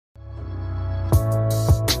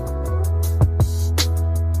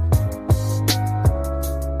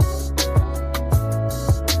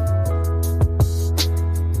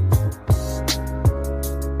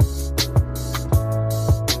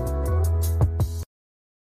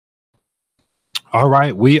All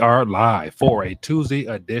right, we are live for a Tuesday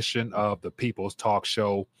edition of the People's Talk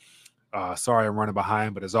Show. Sorry I'm running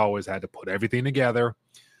behind, but as always, had to put everything together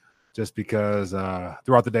just because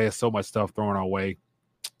throughout the day, there's so much stuff thrown our way.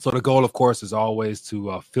 So the goal, of course, is always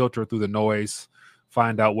to filter through the noise,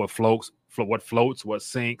 find out what floats, what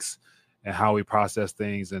sinks, and how we process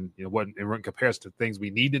things, and what in comparison to things we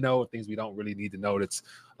need to know, things we don't really need to know. That's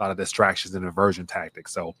a lot of distractions and aversion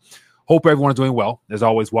tactics. So hope everyone is doing well. As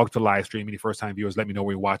always, welcome to live stream. Any first-time viewers, let me know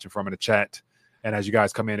where you're watching from in the chat. And as you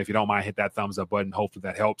guys come in, if you don't mind, hit that thumbs up button. Hopefully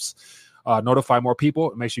that helps. Notify more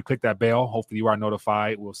people. Make sure you click that bell. Hopefully you are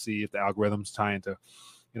notified. We'll see if the algorithm's trying to,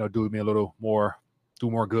 do me a little more,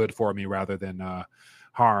 do more good for me rather than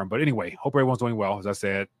harm. But anyway, hope everyone's doing well. As I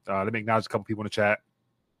said, let me acknowledge a couple people in the chat.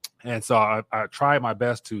 And so I tried my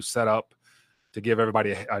best to set up to give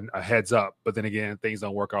everybody a heads up. But then again, things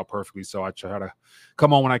don't work out perfectly. So I try to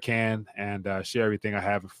come on when I can and share everything I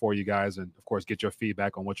have for you guys. And, of course, get your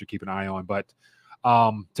feedback on what you're keeping an eye on. But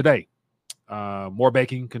today, more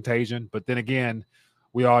baking contagion. But then again,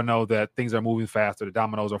 we all know that things are moving faster. The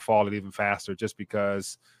dominoes are falling even faster just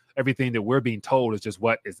because everything that we're being told is just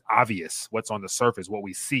what is obvious, what's on the surface, what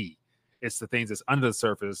we see. It's the things that's under the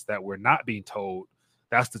surface that we're not being told.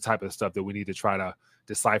 That's the type of stuff that we need to try to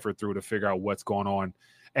decipher through to figure out what's going on.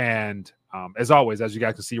 And as always, as you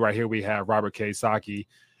guys can see right here, we have Robert Kiyosaki,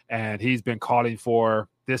 and he's been calling for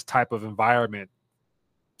this type of environment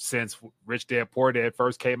since Rich Dad Poor Dad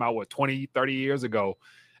first came out, 20, 30 years ago.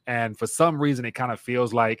 And for some reason, it kind of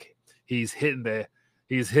feels like he's hitting the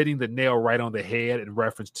nail right on the head in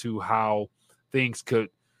reference to how things could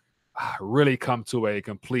really come to a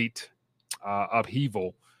complete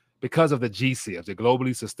upheaval because of the GSIBs, the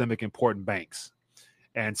globally systemic important banks.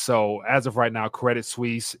 And so as of right now, Credit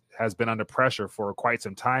Suisse has been under pressure for quite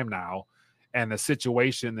some time now. And the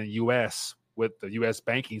situation in the U.S. with the U.S.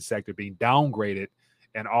 banking sector being downgraded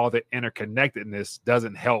and all the interconnectedness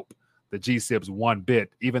doesn't help the GSIBs one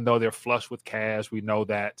bit, even though they're flush with cash. We know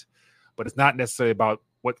that. But it's not necessarily about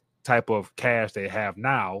what type of cash they have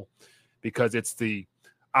now, because it's the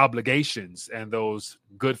obligations and those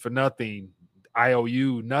good for nothing,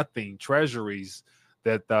 IOU nothing treasuries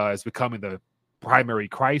that is becoming the primary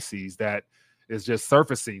crises that is just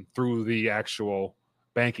surfacing through the actual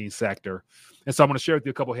banking sector. And so I'm going to share with you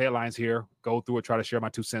a couple headlines here, go through it, try to share my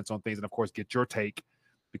 2 cents on things, and of course get your take,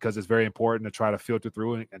 because it's very important to try to filter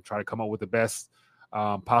through and try to come up with the best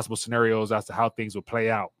possible scenarios as to how things will play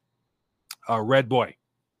out. Red Boy,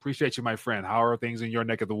 appreciate you, my friend. How are things in your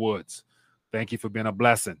neck of the woods? Thank you for being a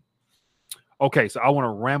blessing. Okay, so I want to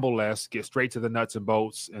ramble less, get straight to the nuts and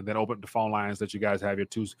bolts, and then open up the phone lines that you guys have your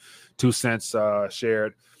two cents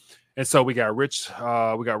shared. And so we got Rich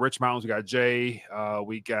Mountains, we got Jay,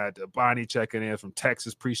 we got Bonnie checking in from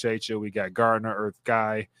Texas. Appreciate you. We got Gardner, Earth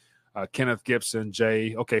Guy, Kenneth Gibson,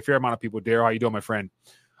 Jay. Okay, fair amount of people. Daryl, how you doing, my friend?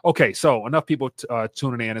 Okay, so enough people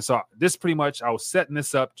tuning in. And so this pretty much, I was setting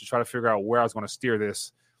this up to try to figure out where I was going to steer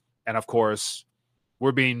this. And of course,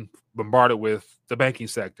 we're being bombarded with the banking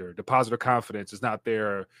sector. Depositor confidence is not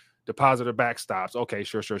there. Depositor backstops. Okay,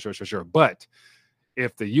 sure. But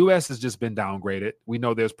if the U.S. has just been downgraded, we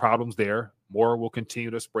know there's problems there. More will continue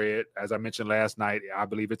to spread. As I mentioned last night, I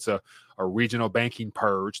believe it's a regional banking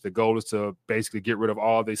purge. The goal is to basically get rid of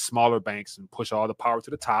all the smaller banks and push all the power to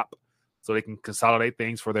the top so they can consolidate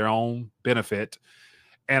things for their own benefit.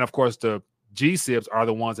 And, of course, the GSIBs are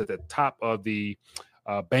the ones at the top of the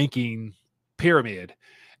banking pyramid.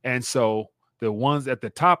 And so the ones at the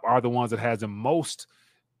top are the ones that has the most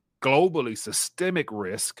globally systemic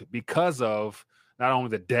risk because of not only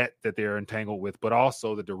the debt that they're entangled with, but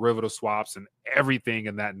also the derivative swaps and everything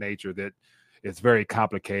in that nature that is very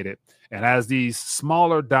complicated. And as these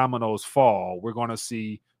smaller dominoes fall, we're going to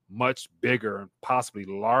see much bigger and possibly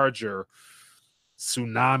larger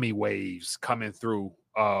tsunami waves coming through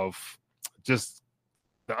of just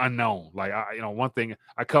the unknown. Like, one thing,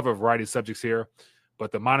 I cover a variety of subjects here,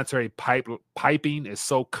 but the monetary piping is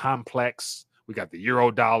so complex. We got the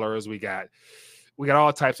euro dollars, we got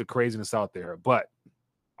all types of craziness out there, but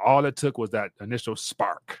all it took was that initial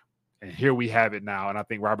spark. And here we have it now. And I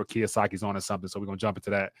think Robert Kiyosaki's on to something. So we're going to jump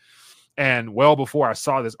into that. And well before I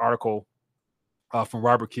saw this article from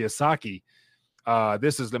Robert Kiyosaki,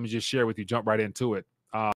 let me just share with you, jump right into it.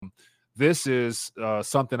 This is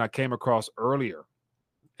something I came across earlier,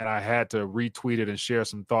 and I had to retweet it and share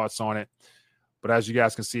some thoughts on it. But as you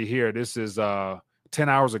guys can see here, this is 10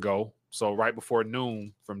 hours ago, so right before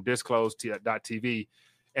noon, from disclosed.tv,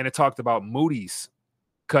 and it talked about Moody's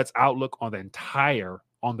cuts outlook on the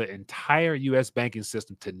entire U.S. banking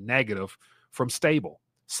system to negative from stable,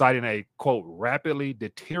 citing a, quote, rapidly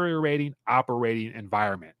deteriorating operating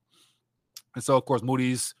environment. And so, of course,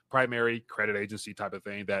 Moody's primary credit agency type of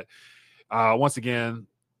thing that, once again,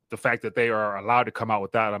 the fact that they are allowed to come out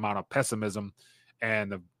with that amount of pessimism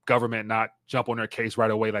and the government not jump on their case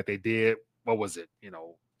right away like they did, what was it,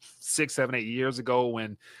 6, 7, 8 years ago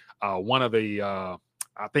when one of the,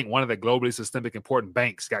 I think one of the globally systemic important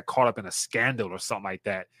banks got caught up in a scandal or something like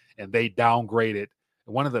that, and they downgraded,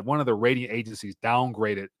 one of the rating agencies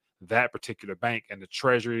downgraded that particular bank, and the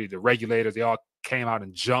Treasury, the regulators, they all came out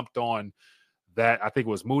and jumped on that. I think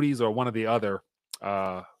it was Moody's or one of the other,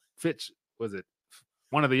 Fitch, was it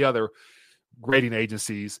one of the other rating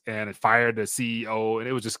agencies, and it fired the CEO, and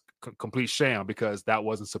it was just complete sham because that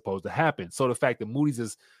wasn't supposed to happen. So the fact that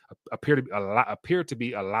Moody's appear to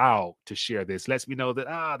be allowed to share this lets me know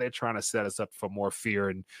that they're trying to set us up for more fear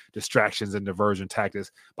and distractions and diversion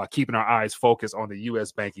tactics by keeping our eyes focused on the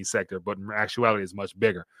U.S. banking sector, but in actuality it's much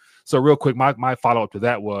bigger. So real quick, my follow-up to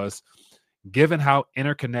that was, given how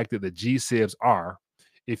interconnected the G-SIBs are,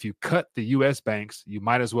 if you cut the U.S. banks, you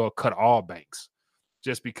might as well cut all banks,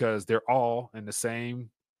 just because they're all in the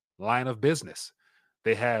same line of business.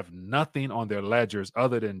 They have nothing on their ledgers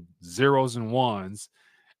other than zeros and ones.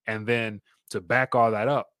 And then to back all that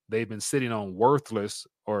up, they've been sitting on worthless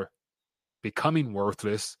or becoming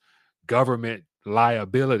worthless government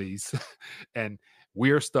liabilities. And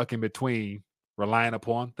we're stuck in between, relying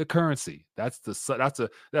upon the currency. That's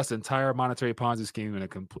the entire monetary Ponzi scheme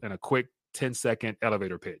in a quick 10-second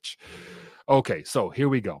elevator pitch. Okay, so here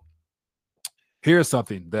we go. Here's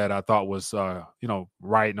something that I thought was,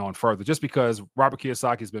 riding on further, just because Robert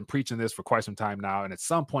Kiyosaki has been preaching this for quite some time now, and at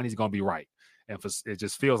some point he's going to be right. And it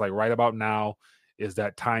just feels like right about now is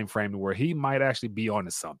that time frame where he might actually be onto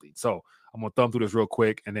something. So I'm going to thumb through this real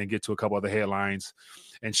quick and then get to a couple other headlines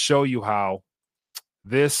and show you how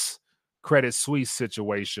this Credit Suisse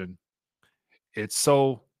situation, it's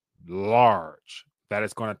so large that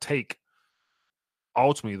it's going to take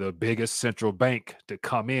ultimately the biggest central bank to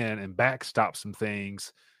come in and backstop some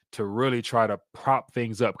things to really try to prop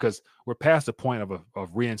things up, because we're past the point of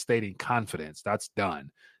reinstating confidence. That's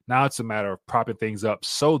done. Now it's a matter of propping things up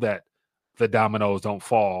so that the dominoes don't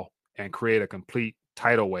fall and create a complete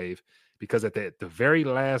tidal wave, because at the very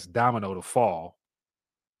last domino to fall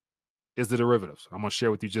is the derivatives. I'm going to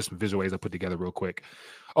share with you just some visual aids I put together real quick.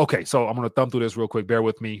 Okay, so I'm going to thumb through this real quick. Bear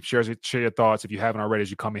with me. Share your thoughts. If you haven't already,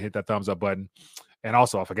 as you come and hit that thumbs up button. And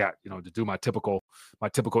also, I forgot, to do my typical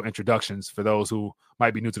introductions for those who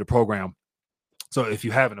might be new to the program. So if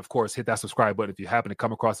you haven't, of course, hit that subscribe button. If you happen to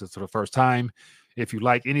come across this for the first time, if you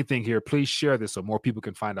like anything here, please share this so more people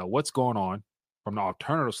can find out what's going on from the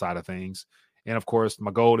alternative side of things. And of course,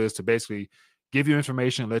 my goal is to basically give you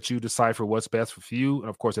information, let you decipher what's best for you. And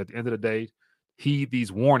of course, at the end of the day, heed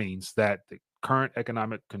these warnings that the current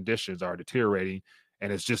economic conditions are deteriorating,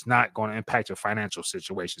 and it's just not going to impact your financial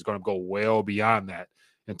situation. It's going to go well beyond that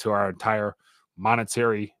into our entire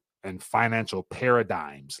monetary and financial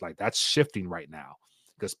paradigms. Like, that's shifting right now,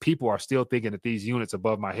 because people are still thinking that these units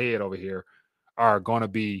above my head over here are going to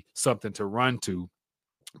be something to run to.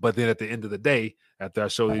 But then at the end of the day, after I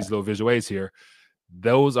show these little visual aids here,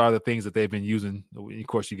 those are the things that they've been using. Of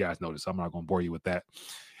course, you guys notice. I'm not going to bore you with that.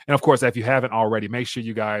 And of course, if you haven't already, make sure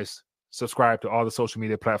you guys subscribe to all the social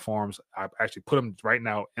media platforms. I actually put them right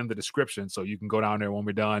now in the description, so you can go down there when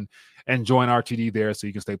we're done and join RTD there, so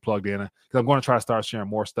you can stay plugged in. Because I'm going to try to start sharing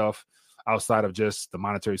more stuff outside of just the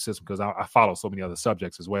monetary system, because I follow so many other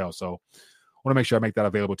subjects as well. So I want to make sure I make that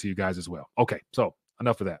available to you guys as well. Okay, so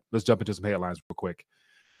enough of that. Let's jump into some headlines real quick,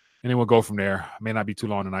 and then we'll go from there. May not be too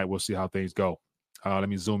long tonight. We'll see how things go. Let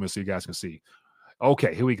me zoom in so you guys can see.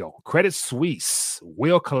 Okay, here we go. Credit Suisse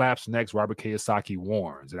will collapse next, Robert Kiyosaki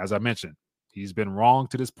warns. And as I mentioned, he's been wrong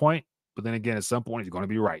to this point, but then again, at some point, he's going to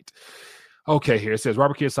be right. Okay, here it says,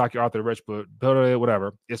 Robert Kiyosaki, author of Rich, but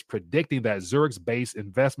whatever, is predicting that Zurich-based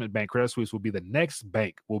investment bank Credit Suisse will be the next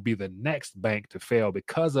bank to fail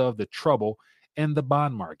because of the trouble in the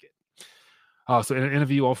bond market. So in an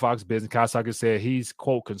interview on Fox Business, Kiyosaki said he's,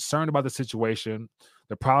 quote, concerned about the situation.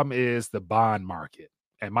 The problem is the bond market.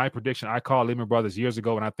 And my prediction, I called Lehman Brothers years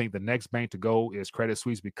ago, and I think the next bank to go is Credit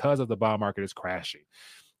Suisse because of the bond market is crashing.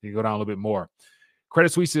 You can go down a little bit more.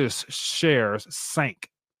 Credit Suisse's shares sank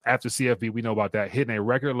after CFB. We know about that, hitting a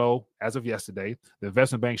record low as of yesterday. The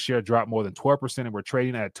investment bank share dropped more than 12%, and we're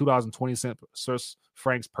trading at 2,020 Swiss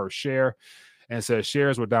francs per share. And it says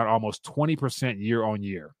shares were down almost 20% year on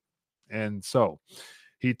year. And so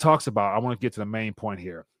he talks about, I want to get to the main point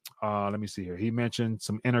here. Let me see here. He mentioned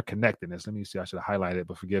some interconnectedness. Let me see. I should have highlighted it,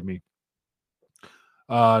 but forgive me.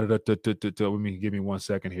 Give me 1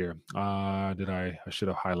 second here. I should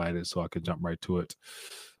have highlighted so I could jump right to it.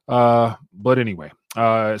 But anyway,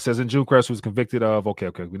 it says in June, Credit Suisse was convicted of. Okay,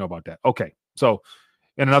 we know about that. Okay, so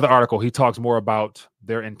in another article, he talks more about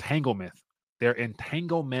their entanglement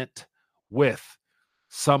with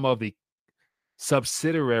some of the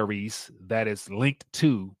subsidiaries that is linked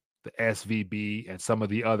to the SVB and some of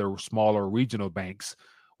the other smaller regional banks,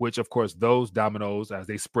 which of course those dominoes, as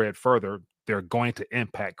they spread further, they're going to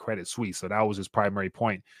impact Credit Suisse. So that was his primary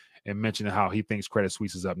point in mentioning how he thinks Credit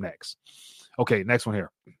Suisse is up next. Okay, next one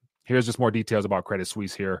here. Here's just more details about Credit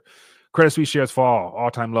Suisse here. Credit Suisse shares fall,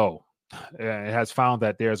 all-time low. It has found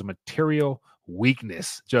that there's a material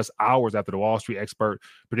weakness just hours after the Wall Street expert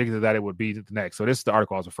predicted that it would be the next. So this is the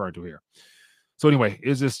article I was referring to here. So anyway,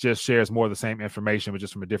 it just shares more of the same information, but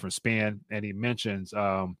just from a different spin. And he mentions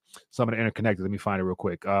some of the interconnected. Let me find it real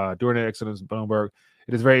quick. During the accident, Bloomberg,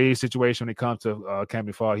 it is a very easy situation when it comes to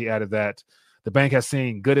Camden Fall. He added that the bank has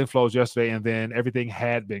seen good inflows yesterday, and then everything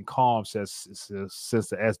had been calm since the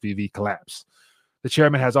SVB collapse. The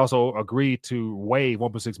chairman has also agreed to waive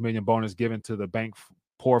 1.6 million bonus given to the bank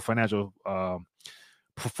poor financial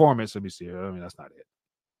performance. Let me see here. I mean, that's not it.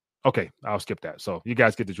 Okay, I'll skip that. So you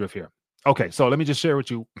guys get the drift here. Okay, so let me just share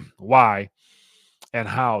with you why and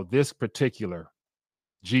how this particular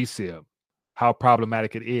GSIB, how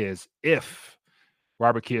problematic it is if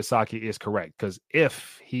Robert Kiyosaki is correct. Because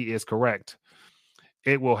if he is correct,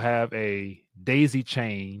 it will have a daisy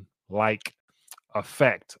chain-like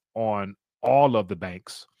effect on all of the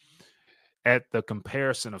banks at the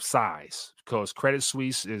comparison of size. Because Credit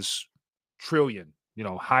Suisse is trillion,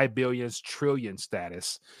 high billions, trillion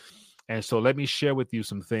status. And so let me share with you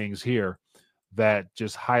some things here that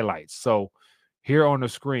just highlights. So here on the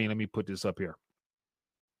screen, let me put this up here.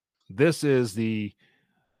 This is the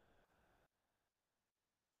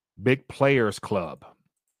Big Players Club.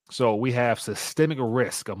 So we have systemic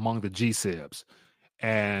risk among the GSIBs.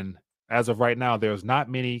 And as of right now, there's not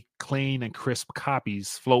many clean and crisp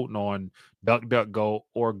copies floating on DuckDuckGo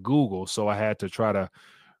or Google. So I had to try to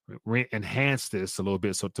enhance this a little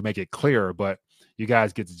bit so to make it clearer, but you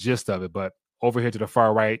guys get the gist of it. But over here to the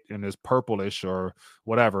far right in this purplish or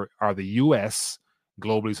whatever are the U.S.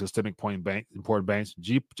 globally systemic important banks: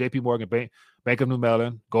 J.P. Morgan, Bank of New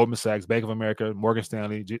Mellon, Goldman Sachs, Bank of America, Morgan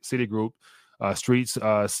Stanley, Citigroup,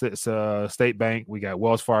 State Bank. We got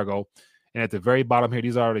Wells Fargo, and at the very bottom here,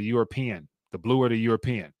 these are the European. The blue are the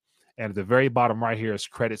European, and at the very bottom right here is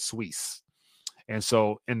Credit Suisse. And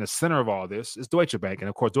so in the center of all this is Deutsche Bank. And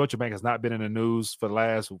of course, Deutsche Bank has not been in the news for the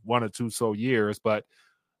last 1 or 2 so years. But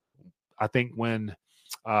I think it was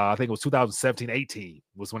 2017-18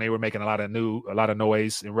 was when they were making a lot of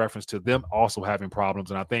noise in reference to them also having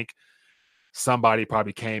problems. And I think somebody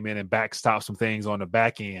probably came in and backstopped some things on the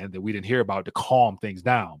back end that we didn't hear about to calm things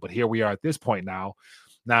down. But here we are at this point now.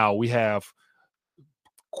 Now we have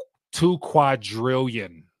 2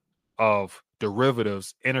 quadrillion of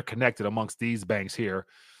derivatives interconnected amongst these banks here.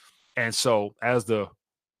 And so as the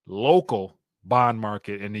local bond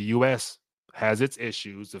market in the U.S. has its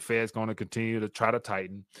issues, the Fed's going to continue to try to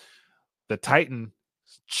tighten. The tighten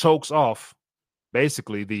chokes off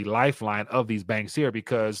basically the lifeline of these banks here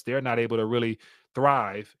because they're not able to really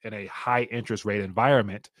thrive in a high interest rate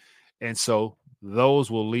environment. And so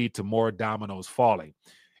those will lead to more dominoes falling.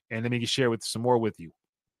 And let me share some more with you.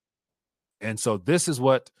 And so this is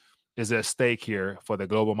what is at stake here for the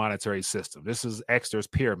global monetary system. This is Exter's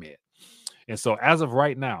pyramid. And so as of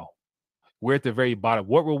right now, we're at the very bottom.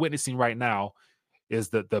 What we're witnessing right now is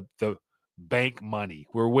the bank money.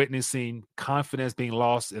 We're witnessing confidence being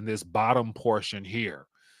lost in this bottom portion here.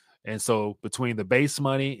 And so between the base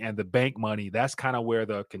money and the bank money, that's kind of where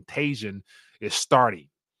the contagion is starting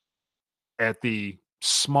on the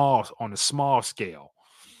small scale.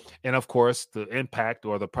 And of course, the impact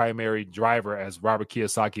or the primary driver, as Robert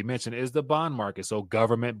Kiyosaki mentioned, is the bond market. So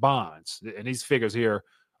government bonds. And these figures here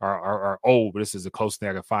are old, but this is the closest thing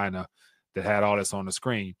I can find that had all this on the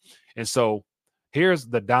screen. And so here's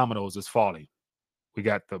the dominoes that's falling. We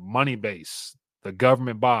got the money base, the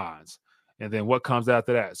government bonds, and then what comes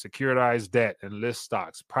after that? Securitized debt and list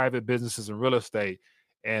stocks, private businesses and real estate.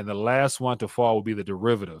 And the last one to fall will be the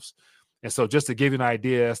derivatives. And so just to give you an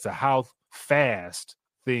idea as to how fast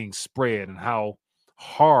things spread and how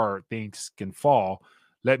hard things can fall,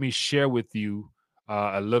 let me share with you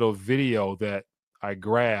a little video that I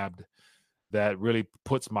grabbed that really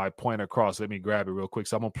puts my point across. Let me grab it real quick.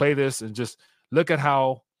 So I'm going to play this and just look at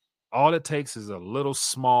how all it takes is a little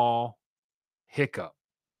small hiccup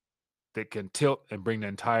that can tilt and bring the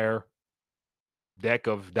entire deck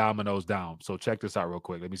of dominoes down. So check this out real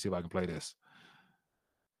quick. Let me see if I can play this.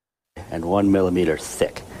 And 1 millimeter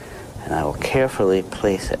thick. And I will carefully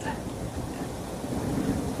place it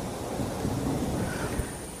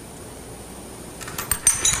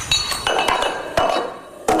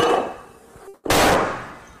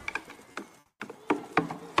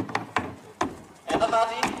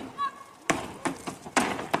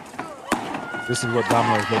This is what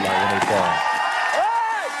dominoes look like when they fall.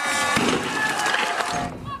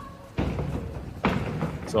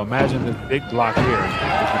 So imagine this big block here.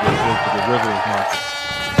 This is the derivative market.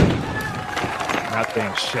 And that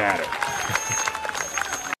thing shattered.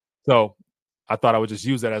 So I thought I would just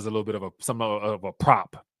use that as a little bit of a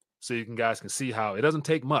prop, so you guys can see how it doesn't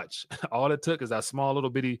take much. All it took is that small little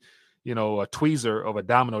bitty, a tweezer of a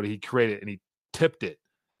domino that he created, and he tipped it,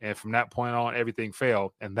 and from that point on, everything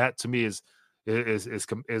failed. And that to me is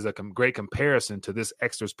a great comparison to this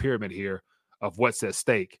Exter's pyramid here of what's at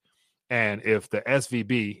stake. And if the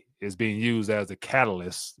SVB is being used as a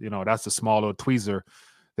catalyst, that's the small little tweezer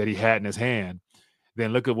that he had in his hand,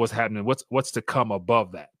 then look at what's happening. What's to come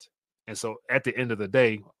above that? And so at the end of the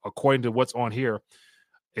day, according to what's on here,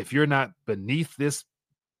 if you're not beneath this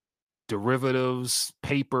derivatives,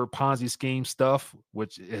 paper, Ponzi scheme stuff,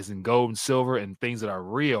 which is in gold and silver and things that are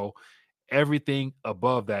real, everything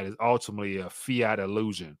above that is ultimately a fiat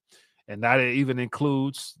illusion. And that even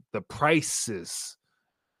includes the prices,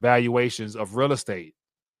 valuations of real estate.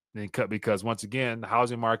 Because once again, the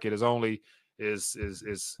housing market is only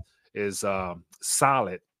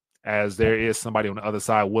solid as there is somebody on the other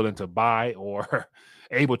side willing to buy or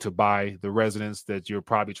able to buy the residence that you're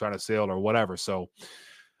probably trying to sell or whatever. So,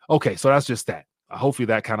 okay, so that's just that. Hopefully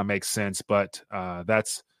that kind of makes sense, but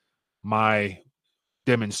that's my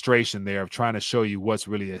demonstration there of trying to show you what's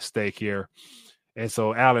really at stake here. And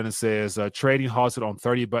so Alan says, trading halted on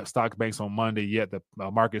 30 stock banks on Monday, yet the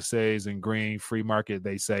market says in green, free market,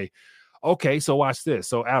 they say, okay, so watch this.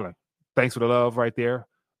 So Alan, thanks for the love right there.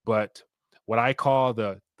 But what I call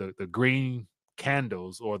the green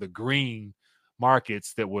candles or the green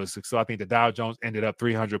markets so I think the Dow Jones ended up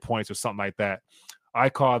 300 points or something like that. I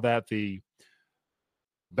call that the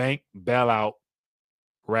bank bailout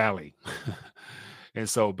rally. And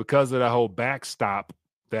so because of that whole backstop,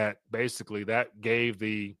 that basically that gave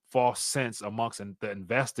the false sense amongst the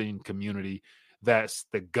investing community that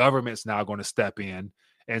the government's now going to step in.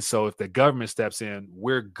 And so if the government steps in,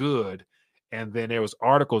 we're good. And then there was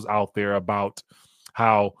articles out there about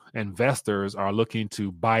how investors are looking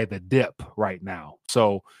to buy the dip right now.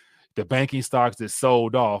 So the banking stocks that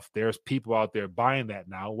sold off, there's people out there buying that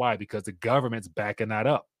now. Why? Because the government's backing that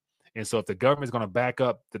up. And so if the government's going to back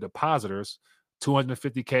up the depositors,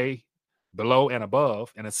 250K below and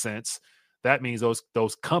above, in a sense, that means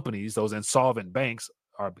those companies, those insolvent banks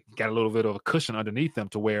got a little bit of a cushion underneath them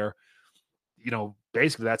to where,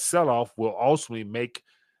 basically that sell-off will ultimately make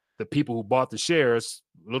the people who bought the shares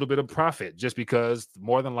a little bit of profit, just because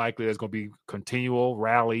more than likely there's going to be continual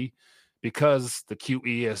rally because the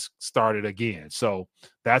QE has started again. So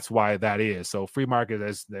that's why that is. So free market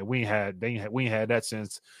we ain't had that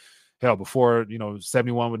since hell before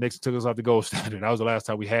 71 when Nixon took us off the gold standard. That was the last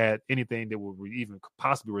time we had anything that would even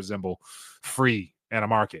possibly resemble free in a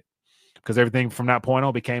market, because everything from that point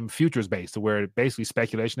on became futures based, to where basically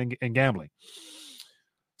speculation and gambling.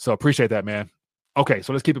 So appreciate that, man. Okay,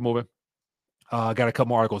 so let's keep it moving. I got a couple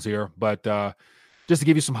more articles here, but just to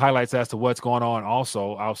give you some highlights as to what's going on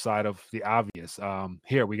also outside of the obvious.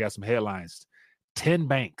 Here we got some headlines. 10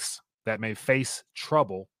 banks that may face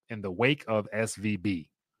trouble in the wake of SVB.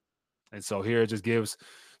 And so here it just gives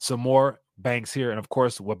some more banks here. And of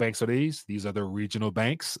course, what banks are these? These are the regional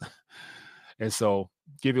banks. And so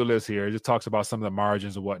give you a list here. It just talks about some of the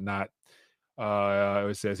margins and whatnot.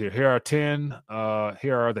 It says here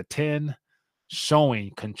are the 10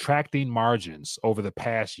 showing contracting margins over the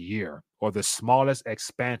past year, or the smallest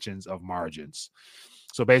expansions of margins.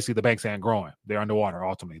 So basically the banks ain't growing. They're underwater.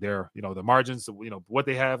 Ultimately, they're, the margins, what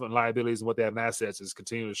they have in liabilities and what they have in assets is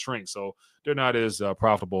continuing to shrink. So they're not as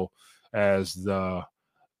profitable as the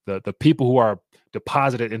people who are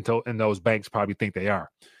deposited in those banks probably think they are.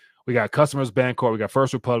 We got Customers Bancorp, we got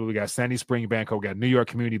First Republic, we got Sandy Spring Bancorp, we got New York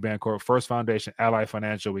Community Bancorp, First Foundation, Ally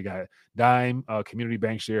Financial, we got Dime Community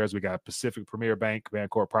Bank Shares, we got Pacific Premier Bank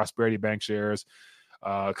Bancorp, Prosperity Bank Shares,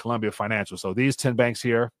 Columbia Financial. So these 10 banks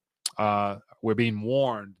here, we're being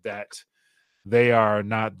warned that they are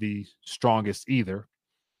not the strongest either.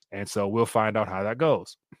 And so we'll find out how that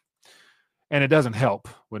goes. And it doesn't help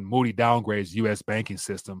when Moody downgrades U.S. banking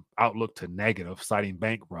system outlook to negative, citing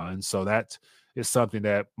bank runs. So that is something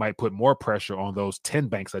that might put more pressure on those 10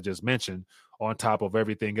 banks I just mentioned, on top of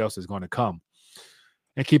everything else that's going to come.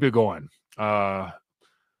 And keep it going.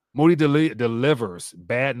 Moody delivers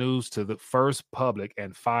bad news to the First Public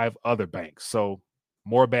and 5 other banks. So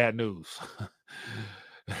more bad news.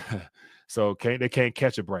 So they can't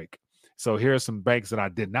catch a break. So here are some banks that I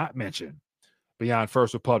did not mention beyond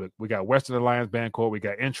First Republic. We got Western Alliance Bancorp, we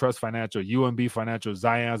got Entrust Financial, UMB Financial,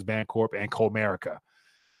 Zions Bancorp, and Comerica.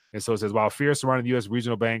 And so it says, while fears surrounding U.S.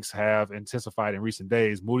 regional banks have intensified in recent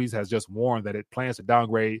days, Moody's has just warned that it plans to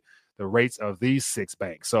downgrade the rates of these 6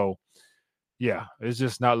 banks. So, yeah, it's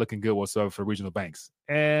just not looking good whatsoever for regional banks.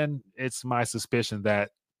 And it's my suspicion that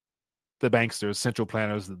the banksters, central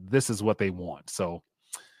planners, this is what they want. So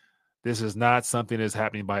this is not something that's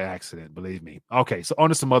happening by accident, believe me. Okay, so on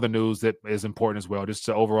to some other news that is important as well, just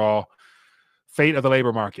the overall fate of the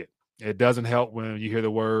labor market. It doesn't help when you hear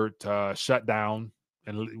the word shut down,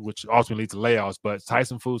 and which ultimately leads to layoffs. But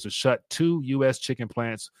Tyson Foods has shut 2 U.S. chicken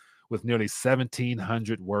plants with nearly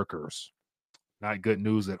 1,700 workers. Not good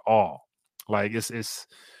news at all. Like it's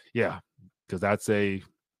yeah, because that's a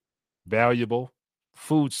valuable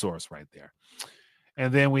food source right there.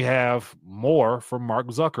 And then we have more from Mark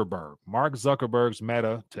Zuckerberg. Mark Zuckerberg's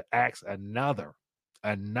Meta to axe another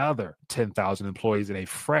 10,000 employees in a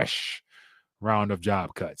fresh round of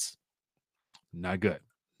job cuts. Not good.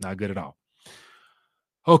 Not good at all.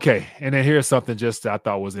 Okay, and then here's something just I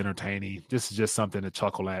thought was entertaining. This is just something to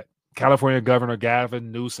chuckle at. California Governor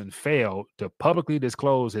Gavin Newsom failed to publicly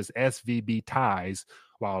disclose his SVB ties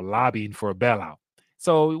while lobbying for a bailout.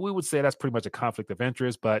 So we would say that's pretty much a conflict of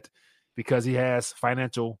interest, but because he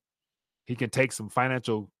can take some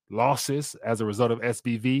financial losses as a result of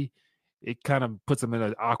SVB, it kind of puts him in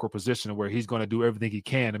an awkward position where he's going to do everything he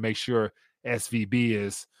can to make sure SVB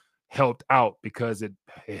is helped out because it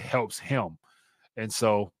helps him. And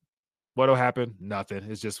so what'll happen? Nothing.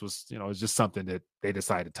 It's just something that they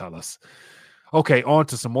decided to tell us. Okay, on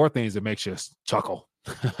to some more things that makes you chuckle.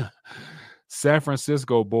 San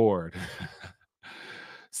Francisco board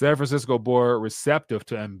receptive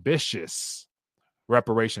to ambitious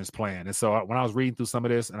reparations plan. And so when I was reading through some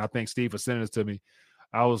of this, and I think Steve was sending this to me,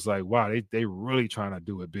 I was like, wow, they really trying to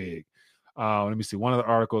do it big. Let me see. One of the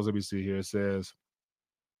articles, let me see here, it says,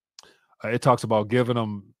 it talks about giving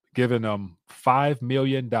them $5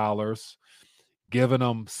 million, giving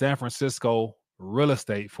them San Francisco real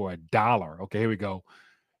estate for $1. Okay, here we go.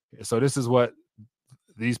 So this is what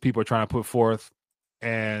these people are trying to put forth.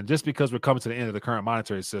 And just because we're coming to the end of the current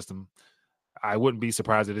monetary system, I wouldn't be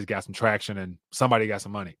surprised if this got some traction and somebody got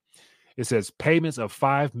some money. It says payments of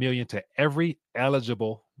 $5 million to every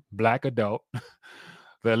eligible Black adult,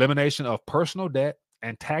 the elimination of personal debt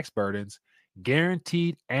and tax burdens,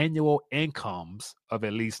 guaranteed annual incomes of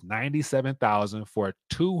at least $97,000 for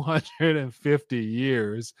 250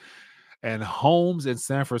 years, and homes in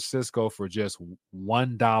San Francisco for just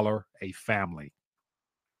 $1 a family.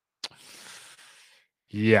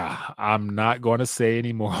 Yeah, I'm not going to say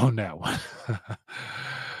any more on that one.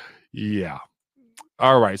 Yeah.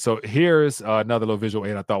 All right. So here's another little visual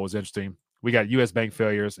aid I thought was interesting. We got U.S. bank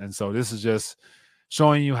failures. And so this is just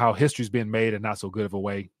showing you how history's been made in not so good of a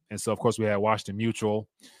way. And so, of course, we had Washington Mutual.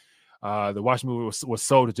 The Washington Mutual was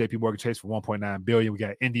sold to JP Morgan Chase for $1.9 billion. We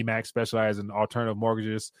got IndyMac, specialized in alternative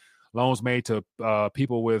mortgages, loans made to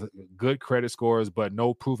people with good credit scores, but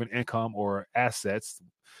no proven income or assets.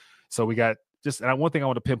 So we got and one thing I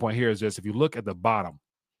want to pinpoint here is just if you look at the bottom,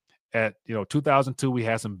 at 2002, we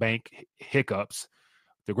had some bank hiccups.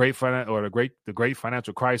 The great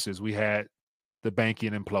financial crisis, we had the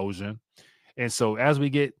banking implosion. And so as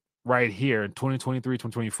we get right here in 2023,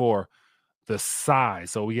 2024, the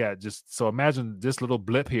size. So we got so imagine this little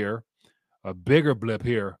blip here, a bigger blip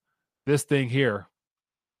here, this thing here,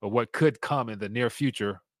 or what could come in the near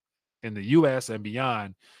future in the U.S. and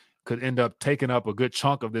beyond could end up taking up a good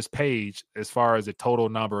chunk of this page as far as the total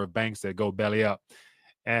number of banks that go belly up.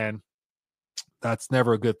 And that's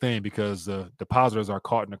never a good thing because the depositors are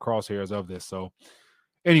caught in the crosshairs of this. So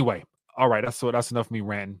anyway, all right, that's enough of me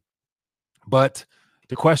ranting. But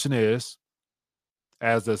the question is,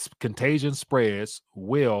 as the contagion spreads,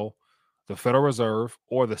 will the Federal Reserve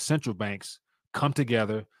or the central banks come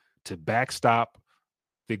together to backstop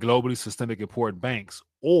the globally systemic important banks,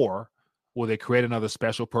 or will they create another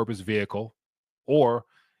special purpose vehicle or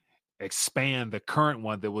expand the current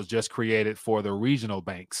one that was just created for the regional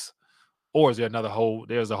banks? Or is there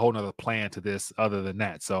there's a whole nother plan to this other than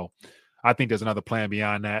that? So I think there's another plan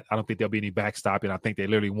beyond that. I don't think there'll be any backstopping. I think they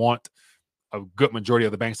literally want a good majority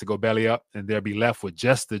of the banks to go belly up, and they'll be left with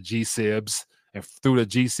just the GSIBs. And through the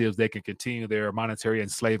GSIBs, they can continue their monetary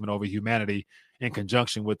enslavement over humanity in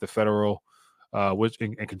conjunction with the federal,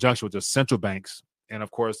 in conjunction with the central banks. And of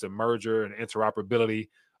course, the merger and interoperability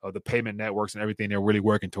of the payment networks and everything they're really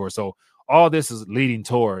working towards. So all this is leading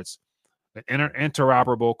towards an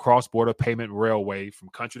interoperable cross-border payment railway from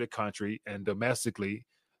country to country, and domestically,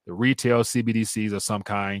 the retail CBDCs of some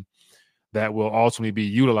kind that will ultimately be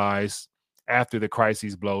utilized after the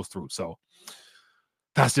crisis blows through. So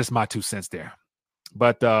that's just my 2 cents there.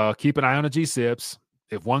 But keep an eye on the GSIBs.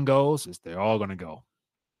 If one goes, they're all going to go.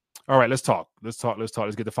 All right, let's talk. Let's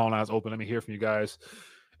get the phone lines open. Let me hear from you guys.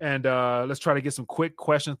 And let's try to get some quick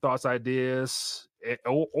questions, thoughts, ideas,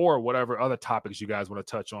 or whatever other topics you guys want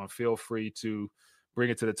to touch on. Feel free to bring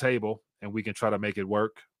it to the table, and we can try to make it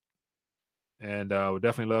work. And we'd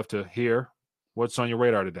definitely love to hear what's on your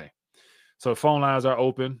radar today. So phone lines are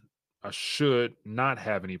open. I should not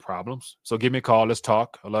have any problems. So give me a call. Let's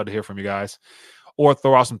talk. I'd love to hear from you guys. Or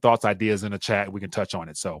throw out some thoughts, ideas in the chat. We can touch on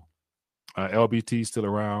it. So LBT still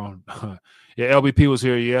around. Yeah, LBP was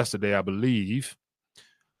here yesterday, I believe.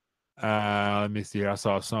 Let me see. I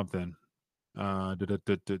saw something. Extra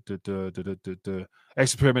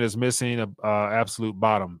pyramid is missing a absolute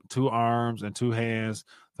bottom. 2 arms and 2 hands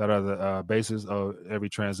that are the basis of every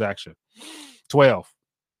transaction. 12.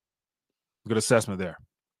 Good assessment there.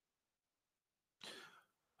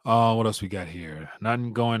 What else we got here?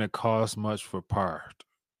 Nothing going to cost much for part.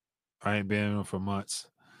 I ain't been in for months.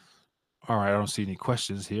 All right, I don't see any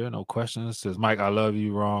questions here. No questions. Says Mike, I love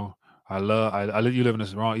you. Wrong. I you live in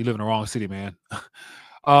this wrong. You live in the wrong city, man.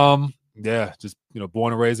 Yeah, just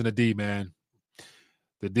born and raised in the D, man.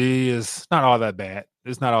 The D is not all that bad.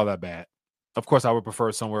 It's not all that bad. Of course, I would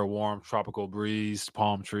prefer somewhere warm, tropical breeze,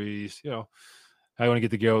 palm trees. I want to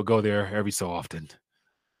get to go there every so often.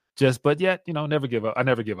 But yet, never give up. I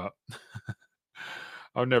never give up.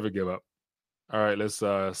 I'll never give up. All right, let's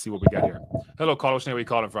see what we got here. Hello, caller. Where are you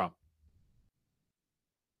calling from?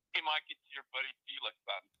 Hey, Mike, it's your buddy Felix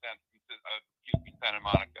out in Santa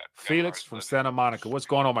Monica. Felix from Santa Monica. What's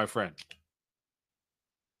going on, my friend?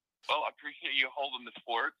 Well, I appreciate you holding the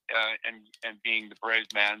fort and being the brave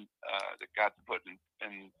man that God's put in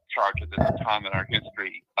charge of this time in our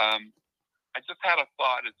history. I just had a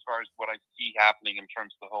thought as far as what I see happening in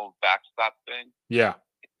terms of the whole backstop thing. Yeah.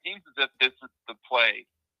 It seems as if this is the play,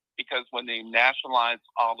 because when they nationalize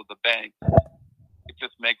all of the banks, it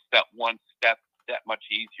just makes that one step that much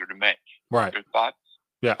easier to make. Right. Your thoughts?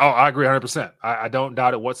 Yeah. Oh, I agree 100%. I don't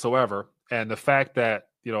doubt it whatsoever. And the fact that,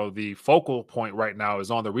 the focal point right now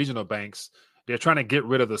is on the regional banks, they're trying to get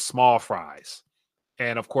rid of the small fries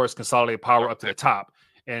and, of course, consolidate power up to the top.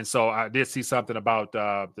 And so I did see something about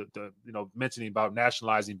mentioning about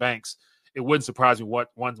nationalizing banks. It wouldn't surprise me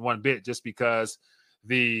one bit, just because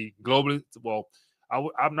the globally,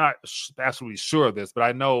 I'm not absolutely sure of this, but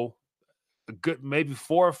I know a good maybe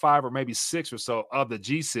 4 or 5 or maybe 6 or so of the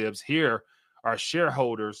GSIBs here are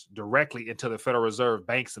shareholders directly into the Federal Reserve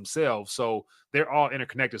banks themselves. So they're all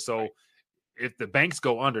interconnected. So if the banks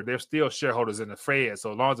go under, they're still shareholders in the Fed.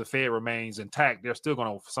 So as long as the Fed remains intact, they're still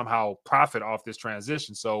going to somehow profit off this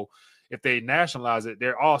transition. So if they nationalize it,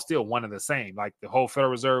 they're all still one and the same. Like the whole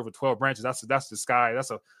Federal Reserve with 12 branches, that's the sky.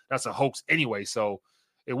 That's a hoax anyway. So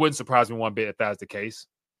it wouldn't surprise me one bit if that's the case.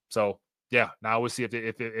 So yeah, now we'll see if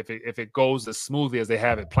it goes as smoothly as they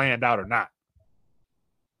have it planned out or not.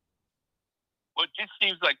 Well, it just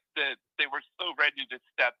seems like they were so ready to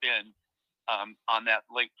step in on that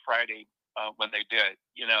late Friday when they did.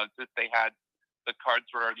 It's just they had the cards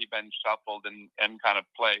were already been shuffled and kind of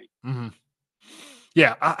played. Mm-hmm.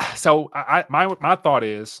 Yeah. My thought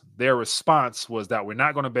is their response was that we're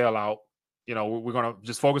not going to bail out. We're going to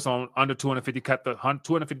just focus on under 250, cut the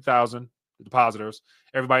 250,000 depositors.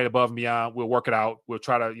 Everybody above and beyond, we'll work it out. We'll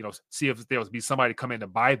try to see if there'll be somebody come in to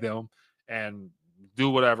buy them and do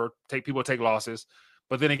whatever, take losses.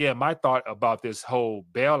 But then again, my thought about this whole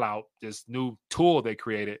bailout, this new tool they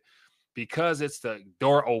created, because it's the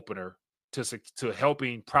door opener to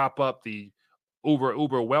helping prop up the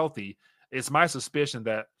uber wealthy, it's my suspicion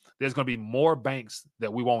that there's going to be more banks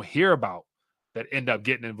that we won't hear about that end up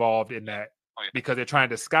getting involved in that, because they're trying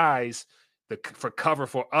to disguise for cover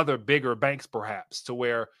for other bigger banks, perhaps, to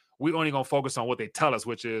where we only going to focus on what they tell us,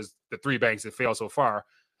 which is the 3 banks that failed so far.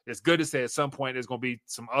 It's good to say at some point there's going to be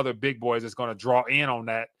some other big boys that's going to draw in on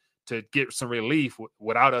that to get some relief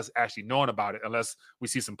without us actually knowing about it, unless we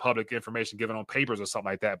see some public information given on papers or something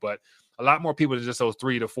like that. But a lot more people than just those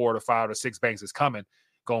 3 to 4 to 5 to 6 banks is coming,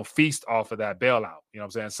 going to feast off of that bailout. You know what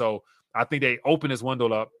I'm saying? So I think they open this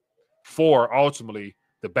window up for ultimately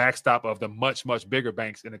the backstop of the much, much bigger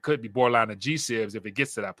banks. And it could be borderline the GSIBs if it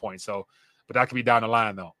gets to that point. So, but that could be down the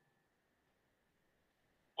line though.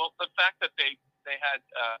 Well, the fact that they had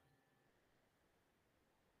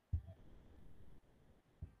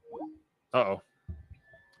Uh-oh.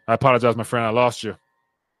 I apologize, my friend. I lost you.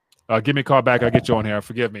 Give me a call back. I'll get you on here.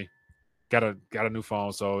 Forgive me. Got a new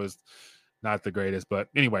phone, so it's not the greatest. But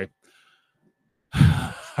anyway.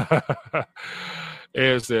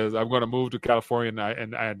 It says, I'm going to move to California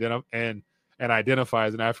and identify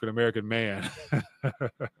as an African-American man.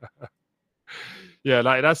 Yeah,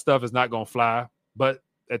 like that stuff is not going to fly. But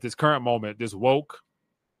at this current moment, this woke,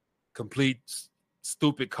 complete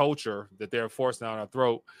stupid culture that they're forcing down our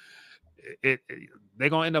throat, they're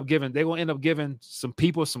gonna end up giving some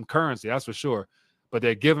people some currency, that's for sure. But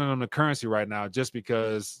they're giving them the currency right now just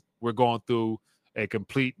because we're going through a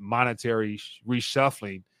complete monetary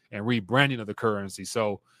reshuffling and rebranding of the currency.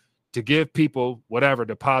 So to give people whatever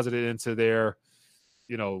deposited into their,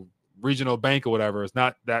 regional bank or whatever, it's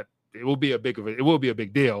not that it will be a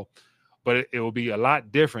big deal, but it will be a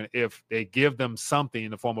lot different if they give them something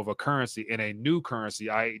in the form of a currency, in a new currency,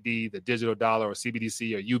 i.e. the digital dollar or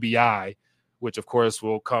CBDC or UBI, which of course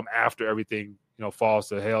will come after everything, falls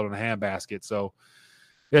to hell in a handbasket. So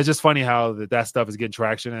it's just funny how that stuff is getting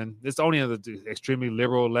traction, and it's only in the extremely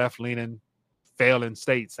liberal, left-leaning, failing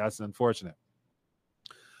states. That's unfortunate.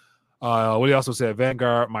 What he also said,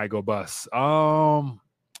 Vanguard might go bust.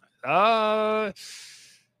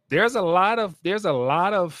 There's a lot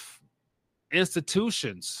of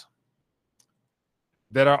institutions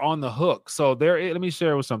that are on the hook. So let me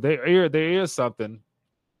share with something. There is something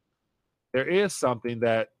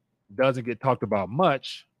that doesn't get talked about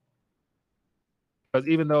much, because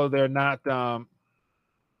even though they're not, let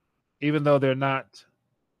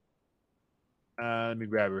me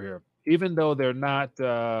grab it here. Even though they're not,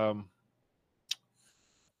 a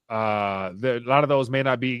lot of those may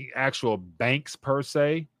not be actual banks per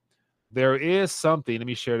se. There is something. Let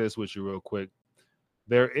me share this with you real quick.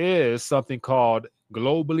 There is something called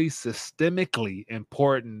globally systemically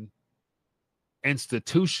important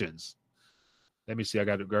institutions. Let me see. I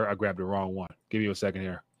grabbed the wrong one. Give you a second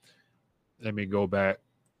here. Let me go back.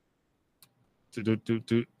 Let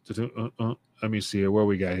me see where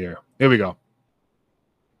we got here. Here we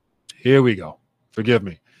go. Forgive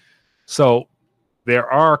me. So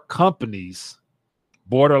there are companies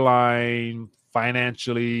borderline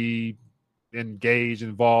financially engaged,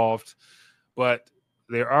 involved, but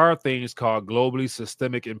there are things called globally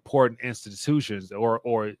systemic important institutions, or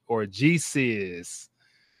GSIS,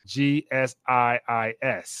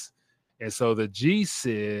 GSIIS. And so the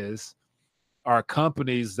GSIS are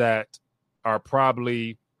companies that are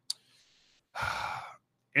probably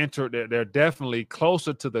they're definitely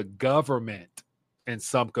closer to the government in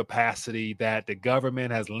some capacity, that the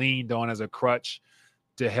government has leaned on as a crutch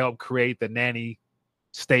to help create the nanny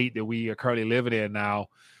state that we are currently living in now.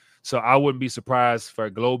 So I wouldn't be surprised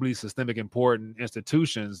for globally systemic important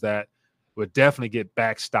institutions that would definitely get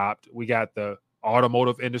backstopped. We got the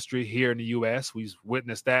automotive industry here in the U.S. We've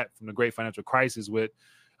witnessed that from the great financial crisis, with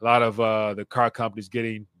a lot of the car companies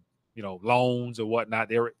getting, loans or whatnot.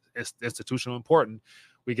 They're institutional important.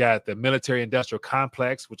 We got the military industrial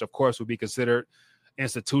complex, which of course would be considered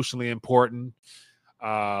institutionally important.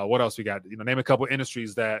 What else we got? Name a couple of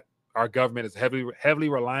industries that our government is heavily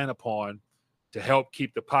relying upon to help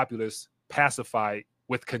keep the populace pacified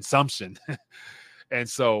with consumption. And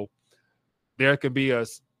so there can be a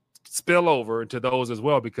spillover into those as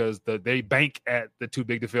well, because they bank at the too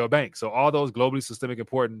big to fail banks. So all those globally systemic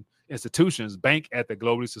important institutions bank at the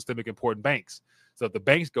globally systemic important banks. So if the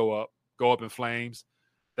banks go up in flames,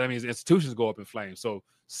 that means institutions go up in flames. So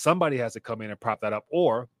somebody has to come in and prop that up,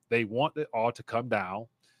 or they want it all to come down,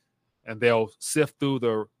 and they'll sift through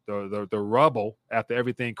the rubble after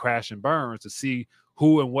everything crashes and burns to see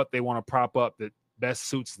who and what they want to prop up that best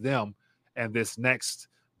suits them and this next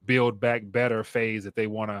build back better phase that they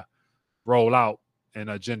want to roll out in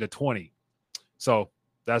Agenda 20. So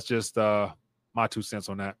that's just my 2 cents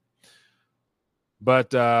on that.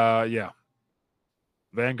 But yeah,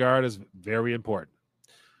 Vanguard is very important.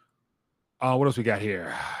 What else we got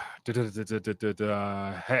here?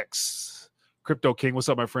 Hex. Crypto King, what's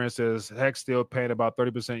up, my friend? Says Hex still paying about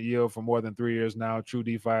 30% yield for more than 3 years now. True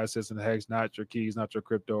DeFi assistant Hex, not your keys, not your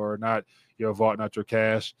crypto, or not your vault, not your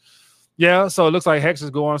cash. Yeah, so it looks like Hex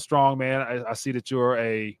is going strong, man. I see that you're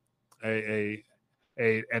an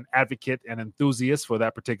advocate and enthusiast for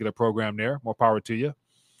that particular program there. More power to you.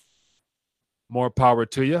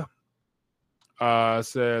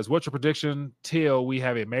 Says, what's your prediction till we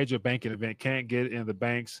have a major banking event? Can't get in the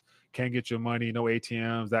banks, can't get your money, no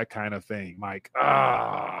ATMs, that kind of thing. Mike,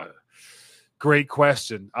 great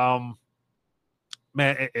question.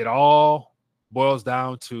 Man, it all boils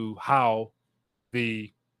down to how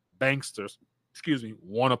the banksters,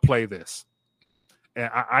 want to play this. And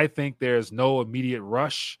I think there's no immediate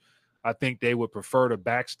rush. I think they would prefer to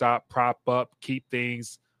backstop, prop up, keep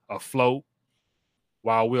things afloat,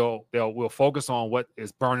 while we'll focus on what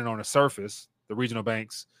is burning on the surface, the regional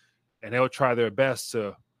banks, and they'll try their best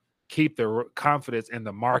to keep their confidence in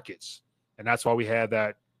the markets. And that's why we had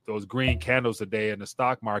those green candles today in the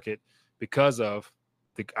stock market, because of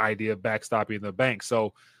the idea of backstopping the bank.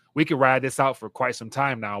 So we could ride this out for quite some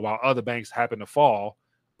time now while other banks happen to fall,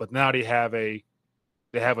 but now they have a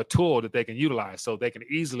they have a tool that they can utilize. So they can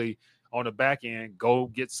easily on the back end go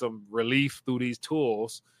get some relief through these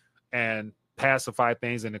tools and pacify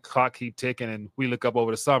things, and the clock keep ticking. And we look up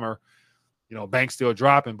over the summer, banks still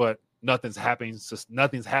dropping, but nothing's happening.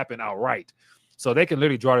 Nothing's happened outright. So they can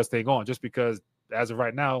literally draw this thing on just because as of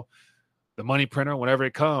right now, the money printer, whenever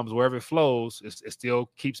it comes, wherever it flows, it still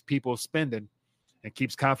keeps people spending and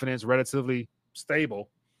keeps confidence relatively stable.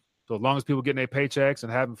 So as long as people getting their paychecks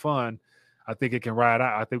and having fun, I think it can ride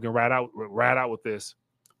out. I think we can ride out with this.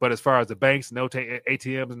 But as far as the banks, no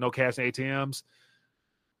ATMs and no cash in ATMs,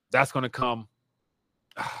 that's going to come.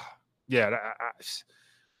 Yeah,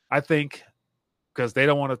 I think because they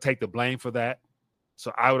don't want to take the blame for that.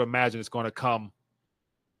 So I would imagine it's going to come.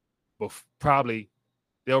 But probably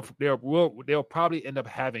they'll probably end up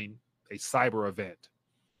having a cyber event.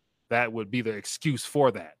 That would be the excuse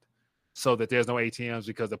for that, so that there's no ATMs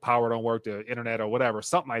because the power don't work, the internet or whatever,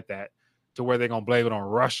 something like that, to where they're going to blame it on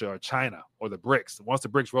Russia or China or the BRICS. Once the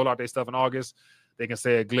BRICS roll out their stuff in August, they can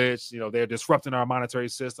say a glitch, they're disrupting our monetary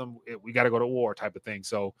system. We got to go to war type of thing.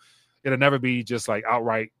 So it'll never be just like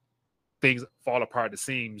outright things fall apart at the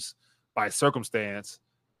seams by circumstance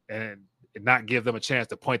and not give them a chance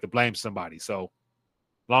to point the blame to somebody. So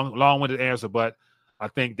long-winded answer, but I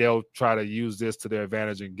think they'll try to use this to their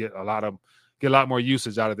advantage and get a lot more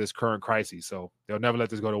usage out of this current crisis. So they'll never let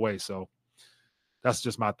this go to waste. So that's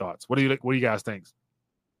just my thoughts. What do you guys think?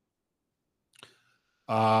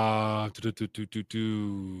 What do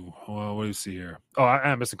you see here? Oh,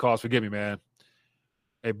 I am missing calls. Forgive me, man.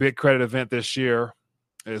 A big credit event this year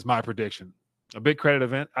is my prediction. A big credit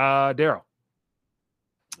event. Daryl.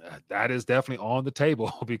 That is definitely on the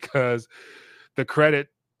table because the credit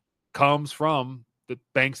comes from the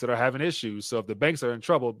banks that are having issues. So if the banks are in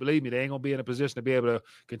trouble, believe me, they ain't going to be in a position to be able to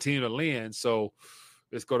continue to lend. So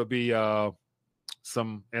it's going to be I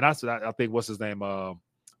think, what's his name?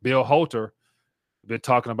 Bill Holter been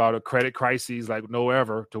talking about a credit crisis like no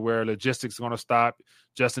ever, to where logistics is going to stop,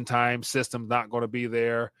 just-in-time system not going to be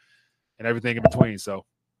there, and everything in between. So,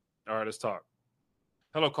 all right, let's talk.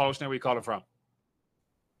 Hello, Coach. Where are you calling from?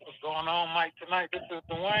 What's going on, Mike, tonight? This is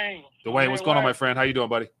Dwayne. Dwayne, what's going on, my friend? How you doing,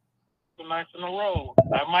 buddy? 2 nights in a row.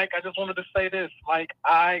 Mike, I just wanted to say this. Mike,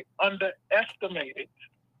 I underestimated.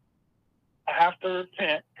 I have to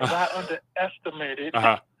repent because I underestimated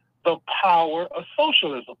the power of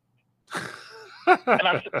socialism. And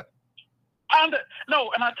I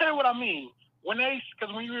tell you what I mean.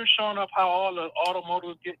 Because when you were showing up how all the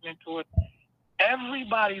automotives getting into it,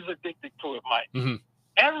 everybody's addicted to it, Mike. Mm-hmm.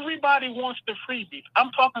 Everybody wants the freebies.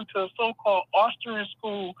 I'm talking to a so-called Austrian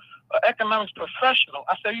school economics professional.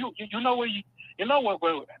 I say, you know what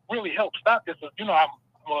will really help stop this is,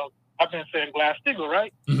 I've been saying Glass-Steagall,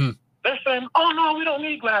 right? Mm-hmm. They're saying, oh no, we don't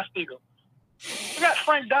need Glass-Steagall. We got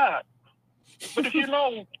Frank Dodd. But if you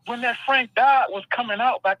know, when that Frank Dodd was coming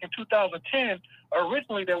out back in 2010,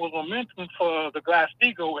 originally there was momentum for the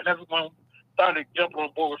Glass-Steagall, and everyone started jumping on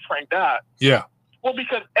board with Frank Dodd. Yeah. Well,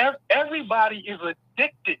 because everybody is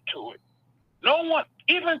addicted to it. No one,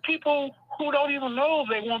 even people who don't even know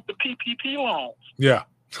they want the PPP loans. Yeah.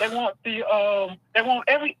 They want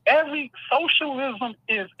every socialism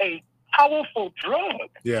is a powerful drug.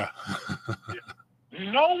 Yeah.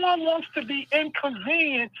 No one wants to be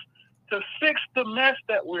inconvenienced to fix the mess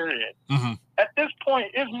that we're in. Mm-hmm. At this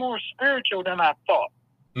point, it's more spiritual than I thought.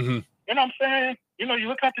 Mm-hmm. You know what I'm saying? You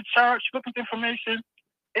look at the charts, look at the information.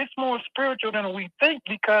 It's more spiritual than we think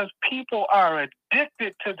because people are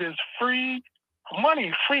addicted to this free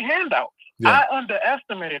money, free handouts. Yeah. I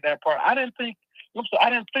underestimated that part. I didn't think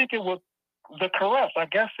it was the caress. I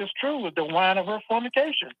guess it's true with the wine of her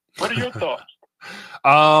fornication. What are your thoughts?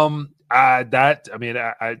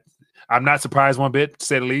 I'm not surprised one bit, to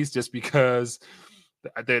say the least, just because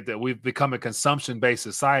that we've become a consumption-based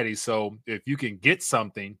society. So if you can get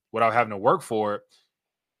something without having to work for it,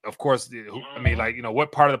 of course,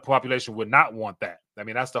 what part of the population would not want that? I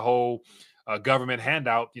mean, that's the whole government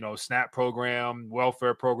handout, SNAP program,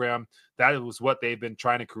 welfare program. That was what they've been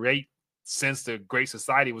trying to create since the Great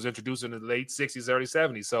Society was introduced in the late 60s, early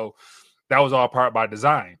 70s. So that was all part by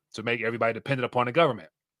design to make everybody dependent upon the government.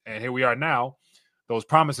 And here we are now. Those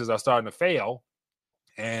promises are starting to fail,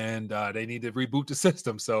 and they need to reboot the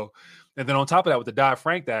system. So, and then on top of that, with the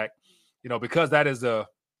Dodd-Frank Act, because that is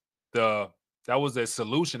that was a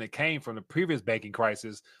solution that came from the previous banking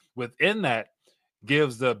crisis. Within that,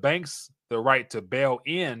 gives the banks the right to bail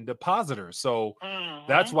in depositors. So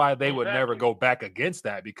that's why they would never go back against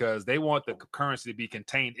that, because they want the currency to be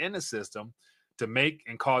contained in the system to make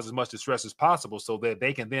and cause as much distress as possible, so that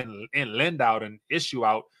they can then lend out and issue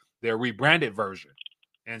out their rebranded version.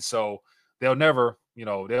 And so they'll never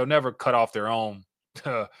cut off their own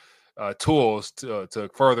tools to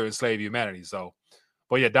further enslave humanity. So,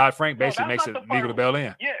 but yeah, Dodd-Frank basically makes it legal to bail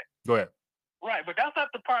in. Yeah. Go ahead. Right, but that's not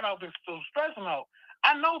the part I was still stressing out.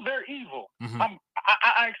 I know they're evil. Mm-hmm.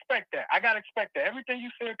 I expect that. I got to expect that. Everything you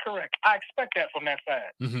said correct. I expect that from that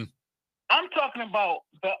side. Mm-hmm. I'm talking about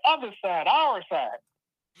the other side, our side.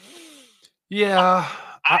 Yeah.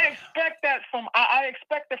 I expect that from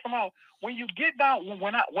our, when you get down,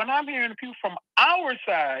 when I'm hearing people from our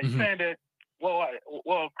side mm-hmm. saying that,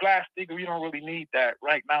 well, Glass-Steagall, you don't really need that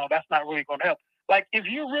right now. That's not really going to help. Like, if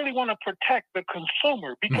you really want to protect the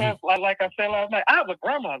consumer, because mm-hmm. like I said last night, I have a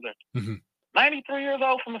grandmother, mm-hmm. 93 years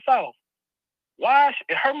old from the South. Why?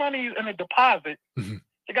 Her money is in a deposit. Mm-hmm.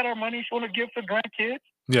 She got her money she want to give to grandkids.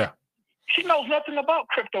 Yeah. She knows nothing about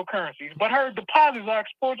cryptocurrencies, but her deposits are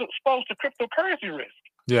exposed to cryptocurrency risk.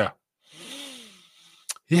 Yeah.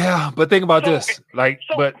 Yeah, but think about this.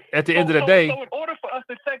 But at the end of the day. So in order for us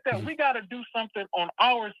to take that, we got to do something on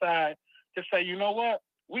our side to say, you know what?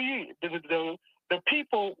 The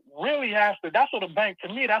people really have to, that's what a bank,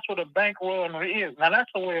 to me, that's what a bank run is. Now,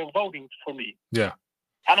 that's a way of voting for me. Yeah.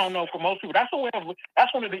 I don't know for most people. That's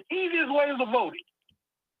one of the easiest ways of voting.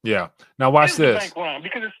 Yeah. Now, watch this. Bank run,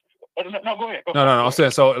 because it's, no, go ahead. No. I'm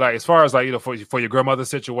saying, so, like, as far as, like, for your grandmother's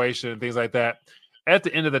situation and things like that, at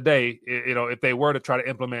the end of the day, if they were to try to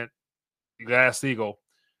implement Glass-Steagall,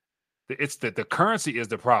 it's that the currency is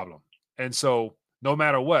the problem. And so, no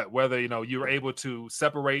matter what, whether you're able to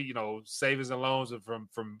separate savings and loans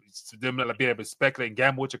from them being able to speculate and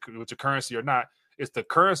gamble with your currency or not, it's the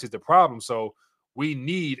currency is the problem. So we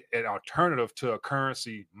need an alternative to a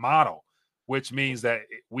currency model, which means that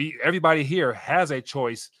everybody here has a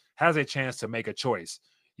chance to make a choice.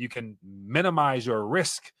 You can minimize your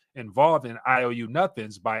risk involved in IOU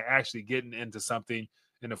nothings by actually getting into something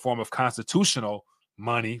in the form of constitutional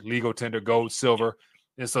money, legal tender, gold, silver.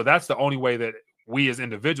 And so that's the only way that we as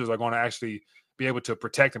individuals are going to actually be able to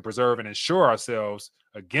protect and preserve and ensure ourselves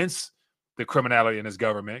against the criminality in this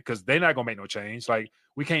government, because they're not going to make no change. Like,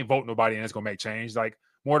 we can't vote nobody and it's going to make change. Like,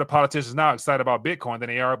 more of the politicians now excited about Bitcoin than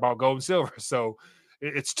they are about gold and silver. So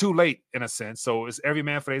it's too late in a sense. So it's every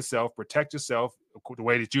man for themselves. Protect yourself the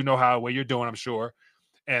way that way you're doing, I'm sure.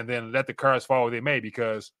 And then let the cards fall where they may,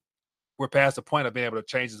 because we're past the point of being able to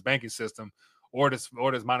change this banking system or this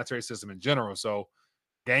monetary system in general. So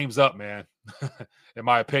game's up, man, in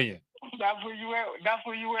my opinion. That's where you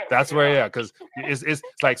at. That's where, yeah, because it's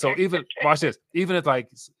like, so even, watch this, even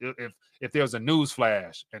if there's a news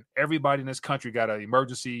flash and everybody in this country got an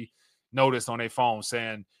emergency notice on their phone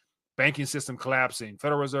saying banking system collapsing,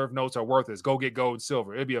 Federal Reserve notes are worthless, go get gold and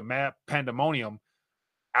silver, it'd be a mad pandemonium.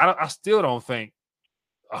 I still don't think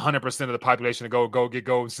 100% of the population to go get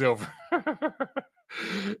gold and silver.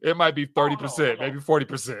 It might be 30%, maybe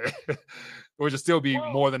 40%, which would still be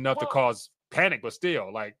more than enough to cause panic. But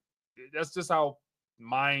still, like, that's just how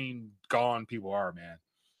mind gone people are, man.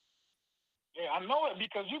 Yeah, I know it,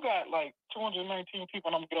 because you got like 219 people,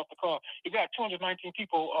 and I'm gonna get off the call. You got 219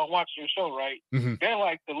 people watching your show, right? Mm-hmm. They're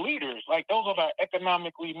like the leaders. Like, those are the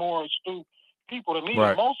economically more astute people. The leaders.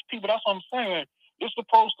 Right. Most people, that's what I'm saying. You're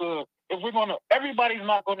supposed to, everybody's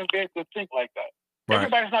not going to be able to think like that. Right.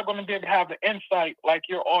 Everybody's not going to be able to have the insight like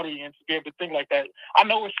your audience to be able to think like that. I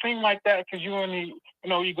know it seems like that because you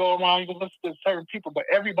you go around, you listen to certain people, but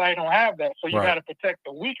everybody don't have that. So you got to protect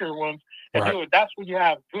the weaker ones and do it. That's when you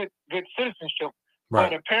have good citizenship.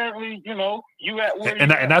 Right. But apparently, you at where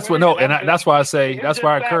that's why I say, that's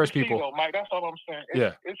why I encourage people. Though, Mike, that's all I'm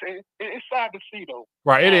saying. It's sad to see, though.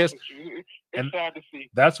 Right, it is. It's sad to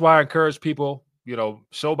see. That's why I encourage people,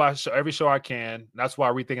 show by show, every show I can. That's why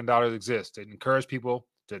Rethinking Dollars exists. To encourage people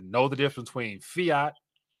to know the difference between fiat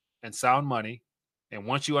and sound money. And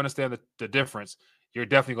once you understand the difference, you're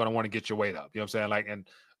definitely going to want to get your weight up. You know what I'm saying? Like, and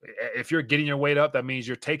if you're getting your weight up, that means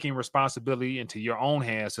you're taking responsibility into your own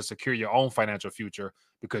hands to secure your own financial future,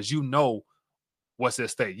 because you know what's at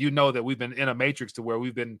stake. You know that we've been in a matrix to where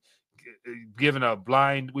we've been we've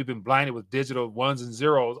been blinded with digital ones and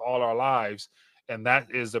zeros all our lives. And that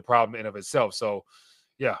is the problem in of itself. So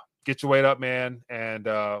yeah, get your weight up, man. And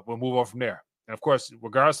we'll move on from there. And of course,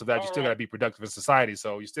 regardless of that, you still got to be productive in society.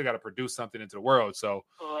 So you still got to produce something into the world. So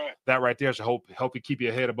that right there should help you keep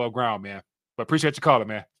your head above ground, man. But appreciate you calling,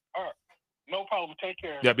 man. All right. No problem. Take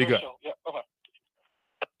care. Yeah, be good. Yeah, bye-bye.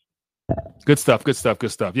 Good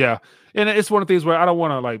stuff. Yeah. And it's one of the things where I don't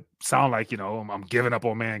want to like sound like, I'm giving up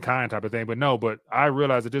on mankind type of thing. But I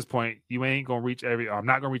realize at this point, you ain't going to reach I'm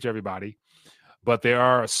not going to reach everybody. But there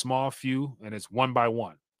are a small few, and it's one by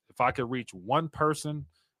one. If I could reach one person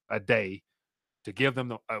a day to give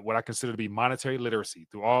them what I consider to be monetary literacy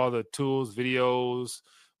through all the tools, videos,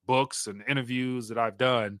 books, and interviews that I've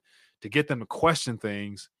done, to get them to question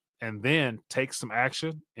things and then take some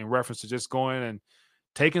action in reference to just going and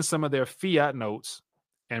taking some of their fiat notes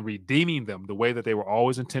and redeeming them the way that they were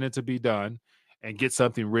always intended to be done and get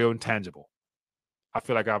something real and tangible. I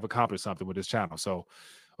feel like I've accomplished something with this channel. So,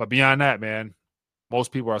 but beyond that, man,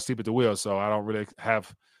 most people are asleep at the wheel. So I don't really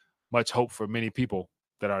have much hope for many people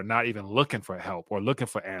that are not even looking for help or looking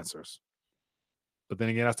for answers. But then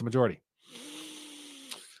again, that's the majority.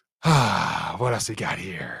 What else we got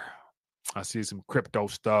here? I see some crypto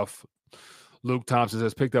stuff. Luke Thompson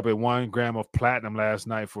says picked up a 1 gram of platinum last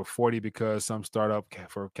night for $40 because some startup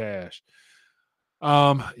for cash.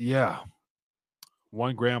 Yeah,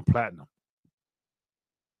 1 gram platinum.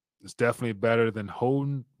 It's definitely better than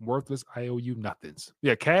holding worthless IOU nothings.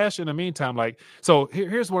 Yeah, cash in the meantime. Like, so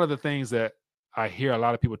here's one of the things that I hear a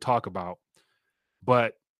lot of people talk about,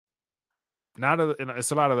 but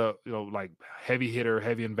it's a lot of the, like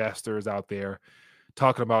heavy investors out there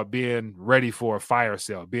talking about being ready for a fire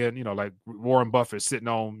sale, being, like Warren Buffett sitting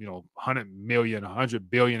on, 100 million,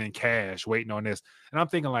 100 billion in cash waiting on this. And I'm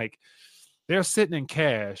thinking like they're sitting in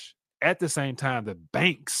cash at the same time the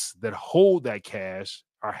banks that hold that cash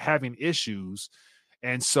are having issues.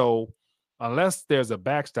 And so unless there's a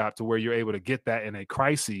backstop to where you're able to get that in a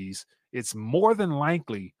crisis, it's more than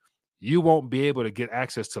likely you won't be able to get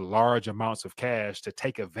access to large amounts of cash to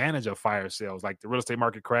take advantage of fire sales, like the real estate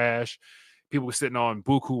market crash. People sitting on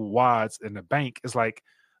buku wads in the bank. It's like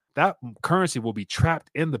that currency will be trapped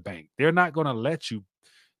in the bank. They're not going to let you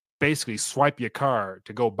basically swipe your card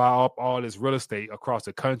to go buy up all this real estate across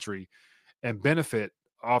the country and benefit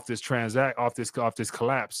off this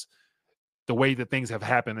collapse the way that things have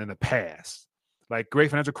happened in the past. Like great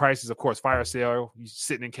financial crisis, of course, fire sale, you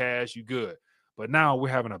sitting in cash, you good. But now we're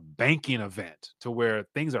having a banking event to where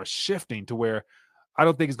things are shifting to where I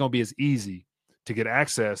don't think it's going to be as easy to get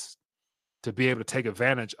access to be able to take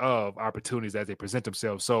advantage of opportunities as they present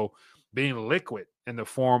themselves. So being liquid in the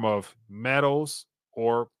form of metals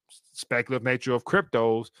or speculative nature of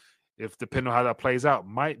cryptos, if depending on how that plays out,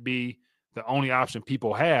 might be the only option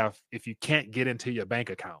people have if you can't get into your bank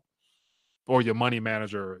account or your money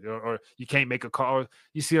manager, or you can't make a call.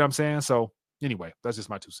 You see what I'm saying? So anyway, that's just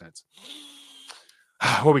my 2 cents.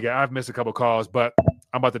 What we got? I've missed a couple calls, but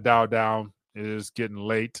I'm about to dial down. It is getting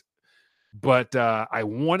late. But I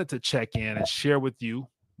wanted to check in and share with you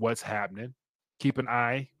what's happening. Keep an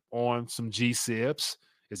eye on some G-SIBs.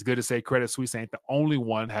 It's good to say Credit Suisse ain't the only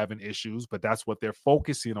one having issues, but that's what they're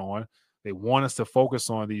focusing on. They want us to focus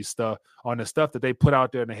on the stuff that they put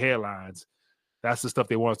out there in the headlines. That's the stuff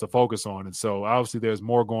they want us to focus on. And so obviously there's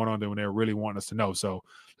more going on than when they're really wanting us to know. So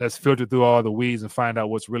let's filter through all the weeds and find out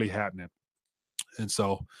what's really happening. And so,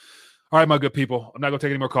 all right, my good people, I'm not going to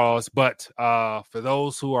take any more calls, but for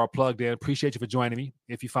those who are plugged in, appreciate you for joining me.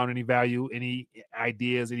 If you found any value, any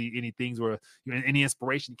ideas, any things where any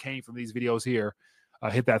inspiration came from these videos here,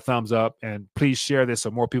 hit that thumbs up and please share this so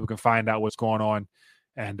more people can find out what's going on.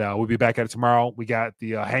 And we'll be back at it tomorrow. We got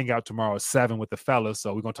the hangout tomorrow at 7 with the fellas.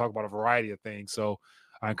 So we're going to talk about a variety of things. So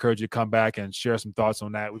I encourage you to come back and share some thoughts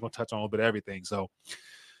on that. We're going to touch on a little bit of everything. So,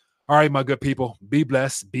 all right, my good people, be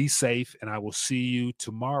blessed, be safe, and I will see you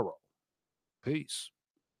tomorrow. Peace.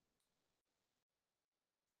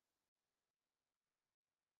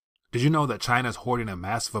 Did you know that China is hoarding a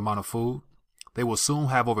massive amount of food? They will soon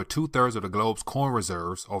have over 2/3 of the globe's corn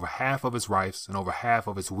reserves, over half of its rice, and over half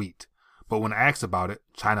of its wheat. But when asked about it,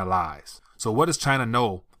 China lies. So what does China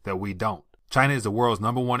know that we don't? China is the world's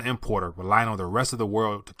 #1 importer, relying on the rest of the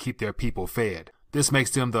world to keep their people fed. This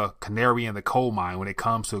makes them the canary in the coal mine when it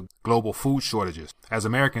comes to global food shortages. As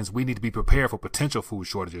Americans, we need to be prepared for potential food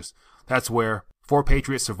shortages. That's where 4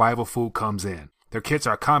 Patriots Survival Food comes in. Their kits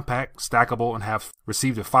are compact, stackable, and have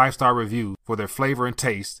received a 5-star review for their flavor and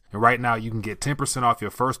taste. And right now, you can get 10% off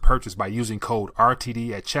your first purchase by using code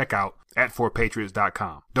RTD at checkout at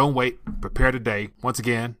 4patriots.com. Don't wait. Prepare today. Once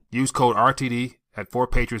again, use code RTD at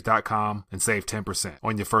 4patriots.com and save 10%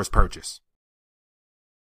 on your first purchase.